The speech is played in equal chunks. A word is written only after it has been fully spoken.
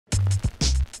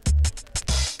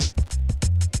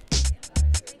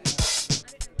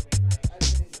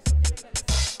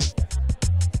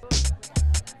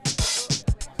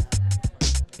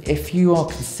If you are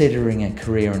considering a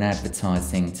career in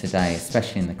advertising today,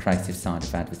 especially in the creative side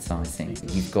of advertising,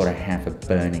 you've got to have a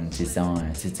burning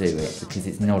desire to do it, because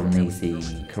it's not an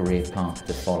easy career path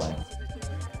to follow.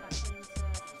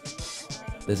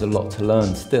 There's a lot to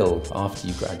learn still after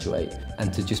you graduate,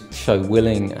 and to just show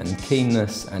willing and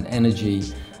keenness and energy,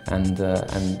 and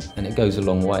it goes a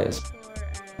long way.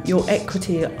 Your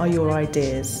equity are your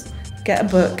ideas. Get a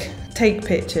book, take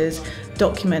pictures,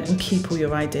 document and keep all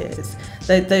your ideas.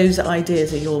 Those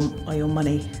ideas are your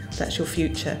money, that's your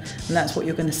future, and that's what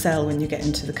you're going to sell when you get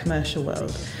into the commercial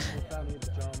world.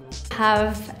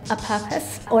 Have a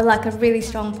purpose, or like a really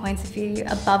strong point of view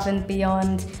above and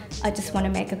beyond, I just want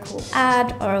to make a cool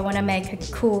ad, or I want to make a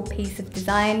cool piece of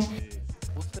design.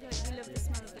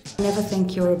 Never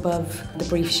think you're above the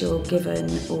briefs you're given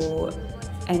or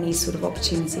any sort of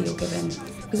opportunity you're given,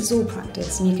 because it's all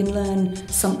practice and you can learn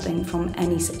something from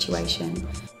any situation.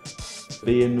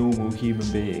 Be a normal human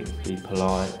being, be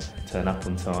polite, turn up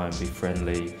on time, be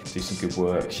friendly, do some good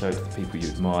work, show it to the people you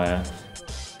admire.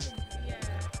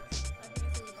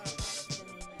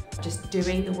 Just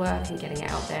doing the work and getting it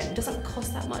out there. It doesn't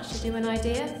cost that much to do an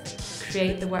idea.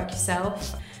 Create the work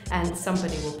yourself and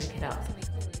somebody will pick it up.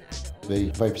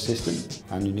 Be very persistent,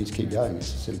 and you need to keep going.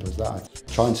 It's as simple as that.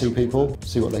 Try and see people,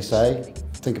 see what they say,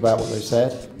 think about what they've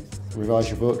said, revise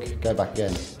your book, go back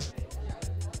again.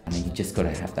 I mean, you just got to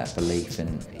have that belief,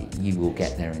 and you will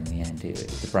get there in the end.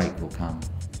 The break will come.